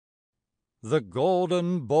The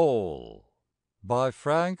Golden Bowl by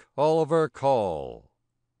Frank Oliver Call.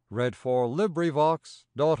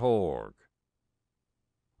 (read_for_LibriVox.org)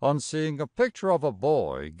 On seeing a picture of a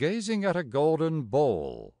boy gazing at a golden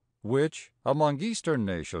bowl, which, among Eastern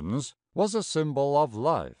nations, was a symbol of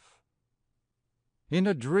life. In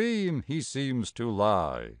a dream he seems to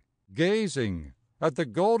lie, gazing at the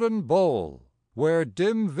golden bowl, where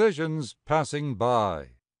dim visions passing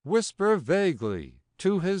by whisper vaguely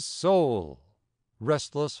to his soul.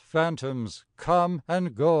 Restless phantoms come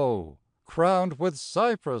and go, crowned with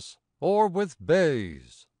cypress or with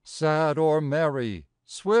bays. Sad or merry,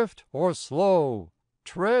 swift or slow,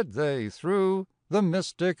 tread they through the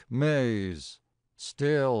mystic maze.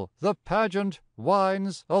 Still the pageant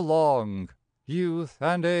winds along, youth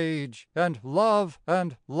and age and love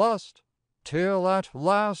and lust, till at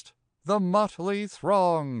last the motley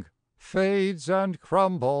throng fades and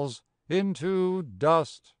crumbles into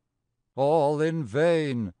dust. All in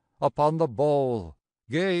vain upon the bowl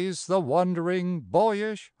gaze the wondering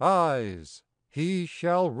boyish eyes. He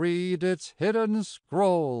shall read its hidden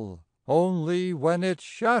scroll only when it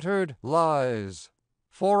shattered lies.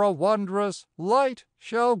 For a wondrous light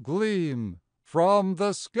shall gleam from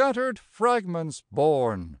the scattered fragments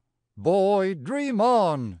born. Boy, dream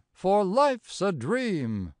on, for life's a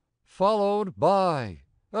dream, followed by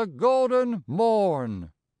a golden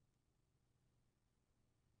morn.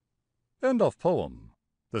 End of poem.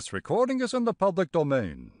 This recording is in the public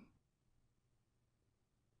domain.